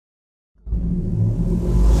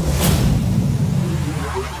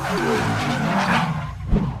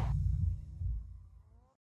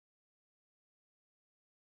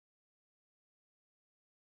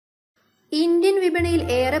Indian വിപണിയിൽ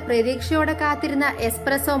ഏറെ പ്രതീക്ഷയോടെ കാത്തിരുന്ന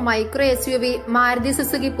espresso micro SUV Maruti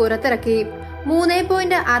Suzuki പുറത്തിറക്കി.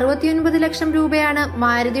 3.69 ലക്ഷം രൂപയാണ്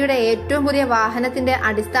മാരുതിയുടെ ഏറ്റവും പുതിയ വാഹനത്തിന്റെ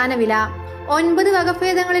അടിസ്ഥാന വില. 9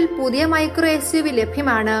 വകഭേദങ്ങളിൽ പുതിയ മൈക്രോ SUV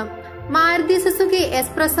ലഭ്യമാണ്. മാരുതി സുസുക്കി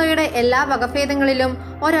എസ്പ്രസോയുടെ എല്ലാ വകഭേദങ്ങളിലും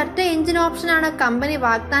ഒരൊറ്റ എഞ്ചിൻ ഓപ്ഷനാണ് കമ്പനി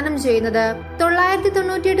വാഗ്ദാനം ചെയ്യുന്നത്.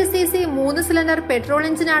 998 cc 3 സിലിണ്ടർ പെട്രോൾ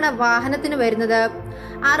എഞ്ചിനാണ് വാഹനത്തിന് വരുന്നത്.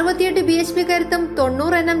 68 bhp കരുത്തും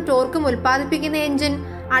 90 Nm ടോർക്കും ഉൽപ്പാദിപ്പിക്കുന്ന എഞ്ചിൻ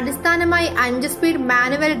അടിസ്ഥാനമായി 5 സ്പീഡ്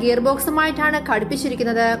മാനുവൽ ഗിയർ ബോക്സുമായിട്ടാണ്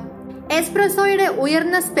ഘടിപ്പിച്ചിരിക്കുന്നത്. എസ്പ്രസോയുടെ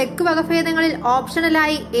ഉയർന്ന സ്പെക് വകഭേദങ്ങളിൽ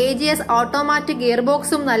ഓപ്ഷണലായി AGS ഓട്ടോമാറ്റിക് ഗിയർ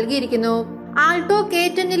ബോക്സും നൽകിയിരിക്കുന്നു. ആൾട്ടോ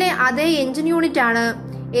K10 അതേ എഞ്ചിൻ യൂണിറ്റ് ആണ്.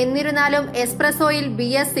 എന്നിരുന്നാലും എസ്പ്രസോയിൽ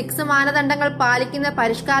BS6 മാനദണ്ഡങ്ങൾ പാലിക്കുന്ന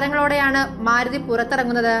പരിഷ്കാരങ്ങളോടെയാണ് മാരുതി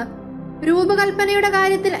പുറത്തിറങ്ങുന്നത്. രൂപകൽപ്പനയുടെ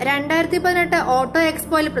കാര്യത്തിൽ 2018 ഓട്ടോ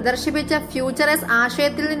എക്സ്പോയിൽ പ്രദർശിപ്പിച്ച ഫ്യൂച്ചറസ്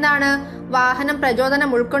ആശയത്തിൽ നിന്നാണ് വാഹനം പ്രചോദനം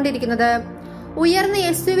ഉൾക്കൊണ്ടിരിക്കുന്നത്. ഉയർന്ന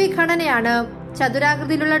SUV ഘടനയാണ്,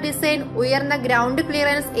 ചതുരാകൃതിയിലുള്ള ഡിസൈൻ, ഉയർന്ന ഗ്രൗണ്ട്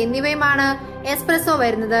ക്ലിയറൻസ് എന്നിവയുമാണ് എസ്പ്രസോ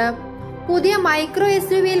വരുന്നത്. പുതിയ മൈക്രോ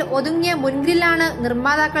SUVയിൽ ഒതുങ്ങിയ മുൻഗ്രില്ലാണ്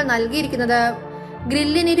നിർമ്മാതാക്കൾ നൽകിയിരിക്കുന്നത്.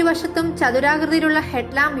 ഗ്രില്ലിനിരുവശത്തും ചതുരാകൃതിയിലുള്ള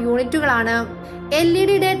headlamp യൂണിറ്റുകളാണ്.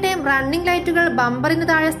 LED day time running ലൈറ്റുകൾ ബമ്പറിന്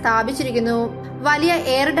താഴെ സ്ഥാപിച്ചിരിക്കുന്നു. വലിയ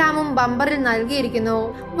എയർ ഡാമും ബമ്പറിൽ നൽകിയിരിക്കുന്നു.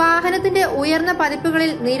 വാഹനത്തിന്റെ ഉയർന്ന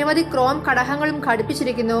പതിപ്പുകളിൽ നിരവധി ക്രോം ഘടകങ്ങളും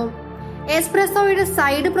ഘടിപ്പിച്ചിരിക്കുന്നു. എസ്പ്രസോയുടെ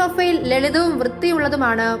സൈഡ് പ്രൊഫൈൽ ലളിതവും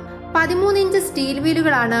വൃത്തിയുള്ളതുമാണ്. 13 ഇഞ്ച് സ്റ്റീൽ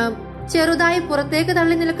വീലുകളാണ്. ചെറുതായി പുറത്തേക്ക്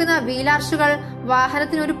തള്ളി നിൽക്കുന്ന വീലാർച്ചുകൾ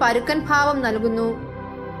വാഹനത്തിന് ഒരു പരുക്കൻ ഭാവം നൽകുന്നു.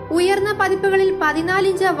 ഉയർന്ന പതിപ്പുകളിൽ 14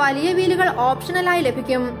 ഇഞ്ച് വലിയ വീലുകൾ ഓപ്ഷണലായി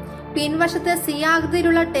ലഭിക്കും. പിൻവശത്ത് C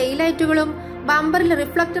ആകൃതിയിലുള്ള ടെയിലൈറ്റുകളും ബമ്പറിൽ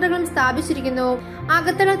റിഫ്ലക്ടറുകളും സ്ഥാപിച്ചിരിക്കുന്നു.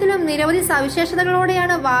 അകത്തളത്തിലും നിരവധി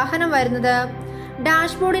സവിശേഷതകളോടെയാണ് വാഹനം വരുന്നത്.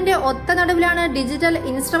 ഡാഷ്ബോർഡിന്റെ ഒത്ത നടുവിലാണ് ഡിജിറ്റൽ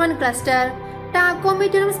ഇൻസ്ട്രുമെന്റ് ക്ലസ്റ്റർ.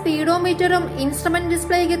 ടാക്കോമീറ്ററും സ്പീഡോമീറ്ററും ഇൻസ്ട്രുമെന്റ്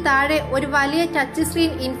ഡിസ്പ്ലേക്ക് താഴെ ഒരു വലിയ ടച്ച്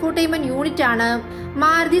സ്ക്രീൻ ഇൻഫോടൈൻമെന്റ് യൂണിറ്റ് ആണ്.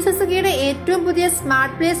 മാരുതി സുസുക്കിയുടെ ഏറ്റവും പുതിയ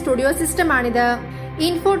സ്മാർട്ട് പ്ലേ സ്റ്റുഡിയോ സിസ്റ്റമാണിത്.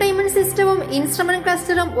 ഇൻഫോടൈൻമെന്റ് സിസ്റ്റവും ഇൻസ്ട്രുമെന്റ്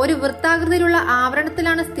ക്ലസ്റ്ററും ഒരു വൃത്താകൃതിയിലുള്ള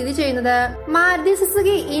ആവരണത്തിലാണ് സ്ഥിതി ചെയ്യുന്നത്. മാരുതി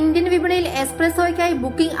സുസുക്കി ഇന്ത്യൻ വിപണിയിൽ എസ്പ്രസോയ്ക്കായി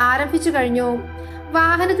ബുക്കിംഗ് ആരംഭിച്ചു കഴിഞ്ഞു.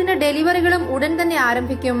 വാഹനത്തിന്റെ ഡെലിവറികളും ഉടൻ തന്നെ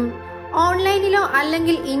ആരംഭിക്കും. ഓൺലൈനിലോ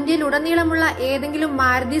അല്ലെങ്കിൽ ഇന്ത്യയിൽ ഉടനീളമുള്ള ഏതെങ്കിലും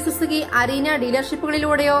മാരുതി സുസുക്കി അരീന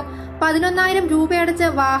ഡീലർഷിപ്പുകളിലൂടെയോ 11,000 രൂപയടച്ച്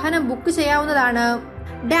വാഹനം ബുക്ക് ചെയ്യാവുന്നതാണ്.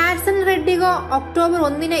 ഡാറ്റ്സൺ റെഡിഗോ, ഒക്ടോബർ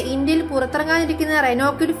 1 ഇന്ത്യയിൽ പുറത്തിറങ്ങാനിരിക്കുന്ന റെനോ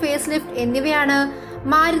ക്വിഡ് ഫേസ് ലിഫ്റ്റ് എന്നിവയാണ്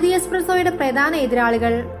മാരുതി എസ്പ്രസോയുടെ പ്രധാന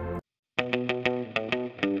എതിരാളികൾ.